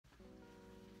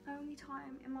only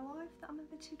time in my life that I'm a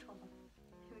bit too tall.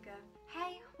 Here we go.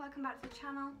 Hey, welcome back to the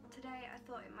channel. Today I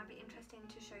thought it might be interesting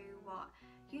to show you what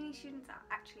uni students are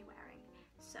actually wearing.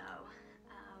 So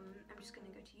I'm just going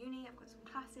to go to uni, I've got some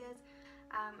classes,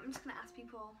 I'm just going to ask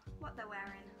people what they're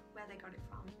wearing, where they got it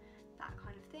from, that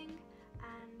kind of thing,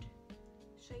 and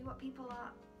show you what people are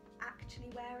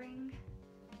actually wearing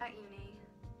at uni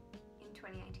in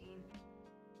 2018.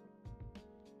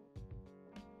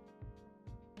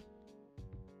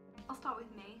 I'll start with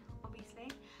me,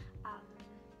 obviously.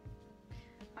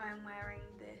 I'm wearing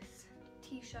this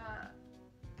t-shirt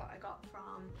that I got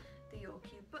from the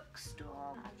Yorkie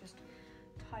bookstore. I've just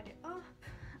tied it up.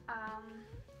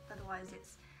 Otherwise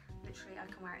it's literally, I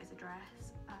can wear it as a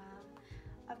dress.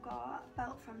 I've got a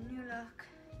belt from New Look,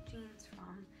 jeans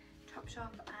from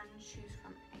Topshop and shoes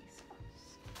from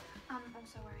ASOS. I'm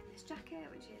also wearing this jacket,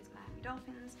 which is Miami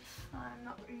Dolphins. I'm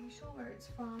not really sure where it's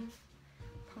from,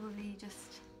 probably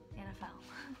just NFL.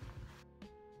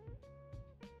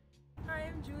 Hi,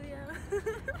 I'm Julia.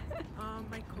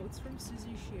 My coat's from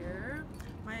Suzy Shear.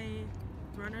 My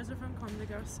runners are from Comme des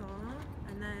Garçons,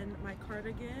 and then my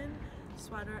cardigan,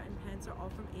 sweater, and pants are all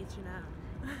from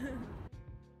H&M.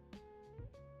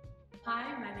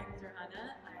 Hi, my name is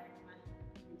Rohana. I'm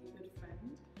a really good friend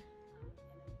and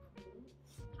I'm cool.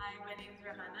 Hi, my name is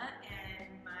Rohana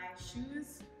and my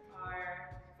shoes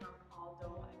are from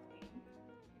Aldo, I think.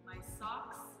 My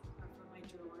socks are from my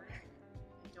drawer.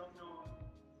 I don't know,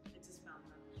 I just found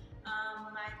them.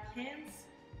 My pants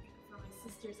are from my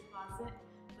sister's closet,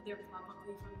 but they're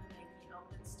probably from the Nike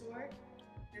Outlet store.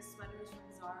 This sweater is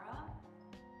from Zara.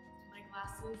 My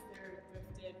glasses, they're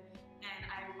thrifted, and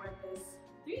I wore this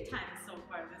 3 times so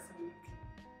far this week.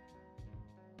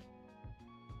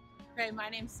 Okay, my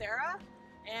name's Sarah,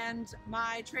 and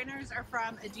my trainers are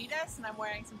from Adidas, and I'm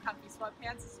wearing some comfy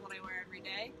sweatpants. This is what I wear every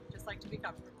day, just like to be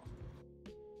comfortable.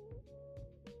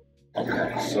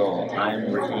 So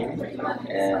I'm Raheem,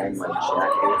 and my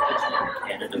jacket is from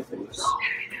Canada Goose.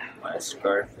 My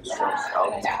scarf is from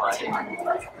Alpine. I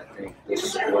think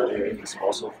this sweater is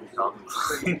also from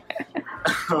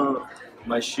Calvin.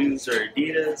 My shoes are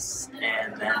Adidas,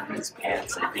 and then these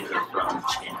pants I think are from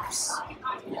Champs.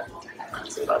 Yeah,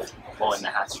 that's about it. Oh, and the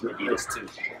hat's from Adidas too.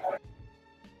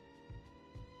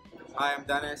 Hi, I'm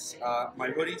Dennis. My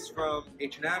hoodie's from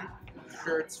H&M,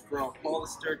 shirts from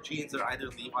Hollister, jeans are either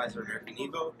Levi's or American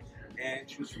Eagle, and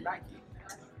shoes from Nike.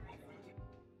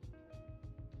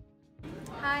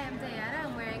 Hi, I'm Diana.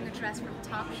 I'm wearing a dress from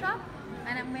Topshop,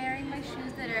 and I'm wearing my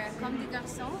shoes that are Comme des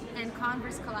Garçons and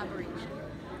Converse collaboration.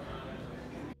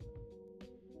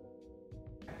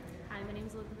 Hi, my name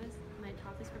is Elizabeth. My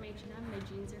top is from H&M, my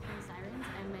jeans are from Sirens,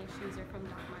 and my shoes are from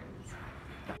Doc Martens.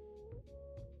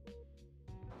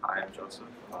 Hi, I'm Joseph.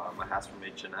 My hat's from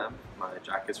H&M, my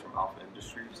jacket's from Alpha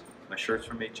Industries, my shirt's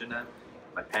from H&M,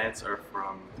 my pants are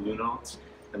from Blue Notes,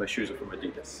 and my shoes are from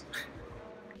Adidas.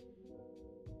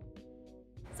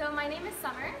 So my name is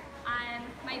Summer.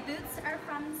 My boots are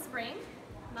from Spring,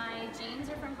 my jeans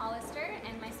are from Hollister,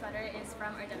 and my sweater is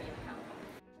from RW.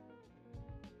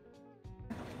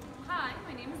 Hi,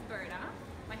 my name is Berta.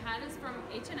 My hat is from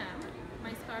H&M.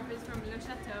 My scarf is from Le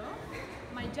Chateau.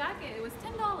 My jacket was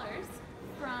 $10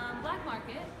 from Black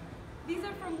Market. These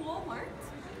are from Walmart.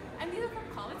 And these are from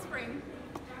College Spring.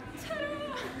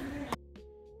 Ta-da!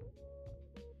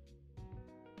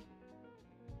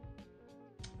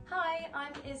 Hi,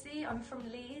 I'm Izzy. I'm from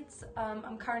Leeds.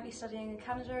 I'm currently studying in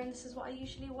Canada, and this is what I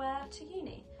usually wear to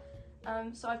uni.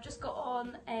 So I've just got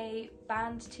on a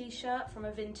band t-shirt from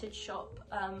a vintage shop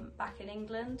back in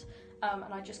England,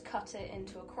 and I just cut it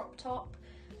into a crop top.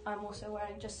 I'm also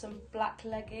wearing just some black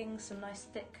leggings, some nice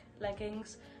thick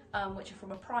leggings, which are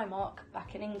from a Primark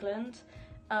back in England.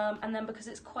 And then because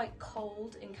it's quite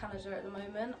cold in Canada at the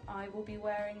moment, I will be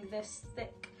wearing this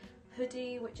thick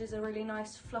hoodie, which is a really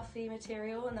nice fluffy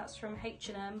material, and that's from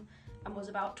H&M and was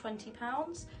about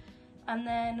 £20. And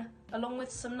then, along with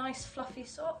some nice fluffy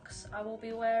socks, I will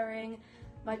be wearing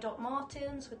my Doc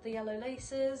Martens with the yellow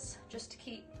laces, just to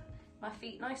keep my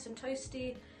feet nice and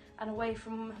toasty and away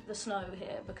from the snow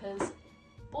here, because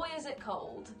boy is it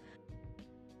cold.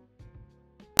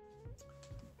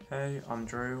 Hey, I'm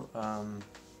Drew. I'm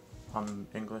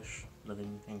English,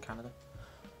 living in Canada.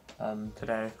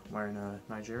 Today I'm wearing a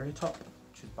Nigeria top,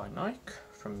 which is by Nike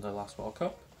from the last World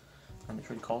Cup, and it's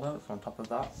really cold out, so on top of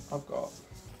that I've got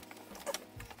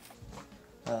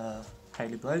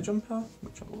Hailey Blade jumper,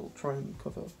 which I will try and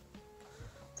cover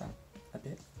that a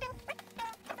bit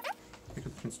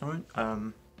because it's been snowing.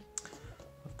 I've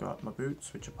got my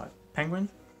boots, which are by Penguin,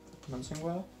 Mansing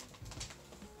wear.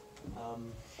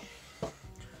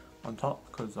 On top,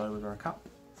 because I would wear a cap.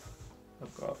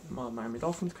 I've got my Miami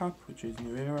Dolphins cap, which is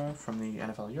New Era from the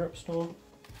NFL Europe store.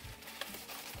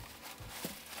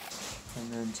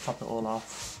 And then to top it all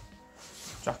off,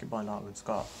 jacket by Lightwood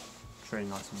Scott. It's really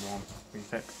nice and warm, really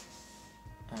thick.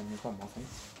 And there's one more thing.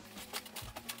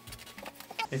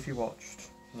 If you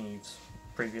watched Niamh's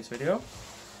previous video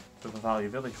with the Value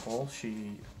Village haul,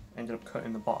 she ended up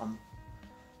cutting the bottom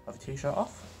of a t-shirt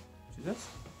off, which is this.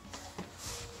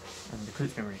 And because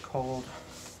it's been really cold,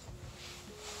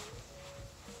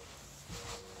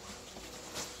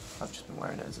 I've just been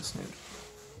wearing it as a snood.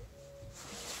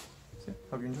 So,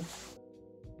 hope you enjoy.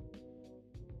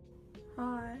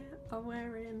 Hi, I'm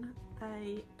wearing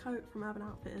a coat from Urban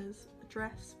Outfitters, a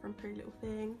dress from Pretty Little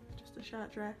Thing, just a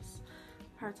shirt dress,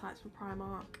 a pair of tights from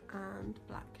Primark, and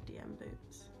black DM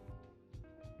boots.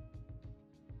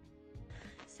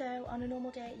 So on a normal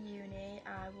day at uni,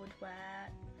 I would wear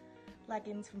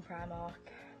leggings from Primark,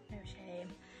 no shame,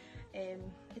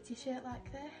 a t-shirt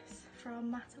like this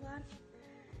from Matalan.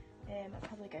 I'd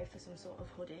probably go for some sort of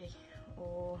hoodie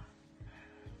or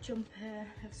jumper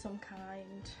of some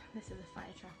kind. This is a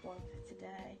fire trap one for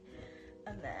today.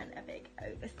 And then a big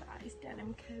oversized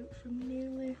denim coat from New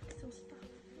Looks or stuff.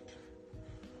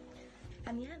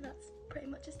 And yeah, that's pretty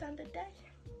much a standard day.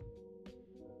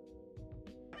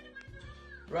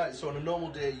 Right, so on a normal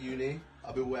day at uni,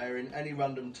 I'll be wearing any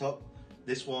random top.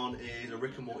 This one is a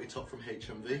Rick and Morty top from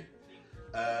HMV.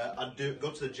 I do go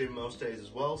to the gym most days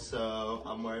as well, so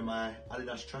I'm wearing my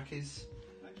Adidas trackies,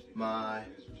 my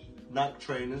Nike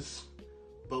trainers,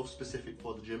 both specific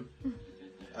for the gym.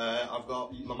 I've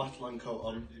got my Matalan coat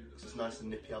on because it's nice and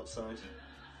nippy outside,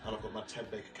 and I've got my Ted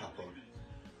Baker cap on.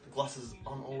 The glasses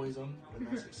aren't always on, a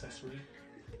nice accessory,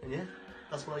 and yeah,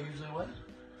 that's what I usually wear.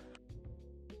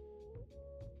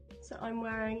 So I'm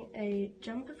wearing a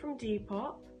jumper from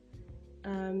Depop,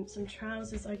 some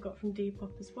trousers I got from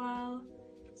Depop as well,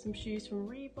 some shoes from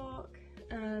Reebok,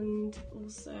 and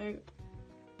also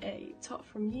a top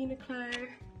from Uniqlo,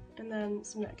 and then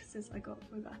some necklaces I got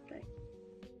for my birthday.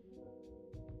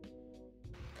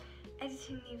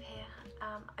 Editing Niamh here.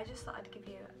 I just thought I'd give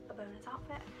you a bonus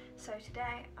outfit. So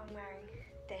today I'm wearing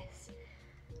this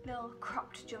little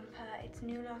cropped jumper. It's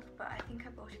New Look, but I think I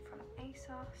bought it from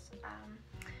ASOS.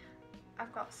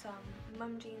 I've got some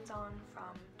mum jeans on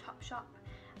from Topshop,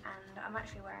 and I'm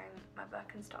actually wearing my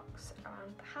Birkenstocks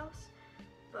around the house,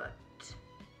 but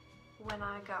when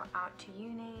I go out to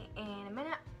uni in a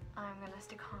minute, I'm going to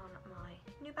stick on my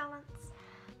New Balance,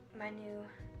 my new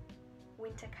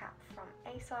winter cap from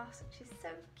ASOS, which is so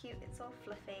cute. It's all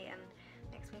fluffy and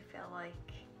makes me feel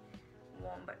like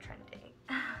warm but trendy.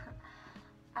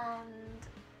 And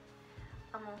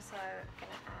I'm also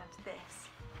going to add this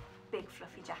big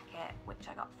fluffy jacket, which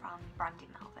I got from Brandy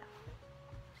Melville.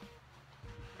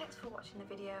 Thanks for watching the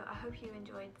video. I hope you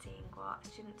enjoyed seeing what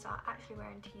students are actually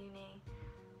wearing to uni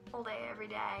all day, every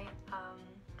day.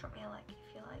 Drop me a like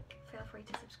if you like. Feel free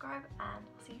to subscribe, and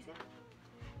I'll see you soon.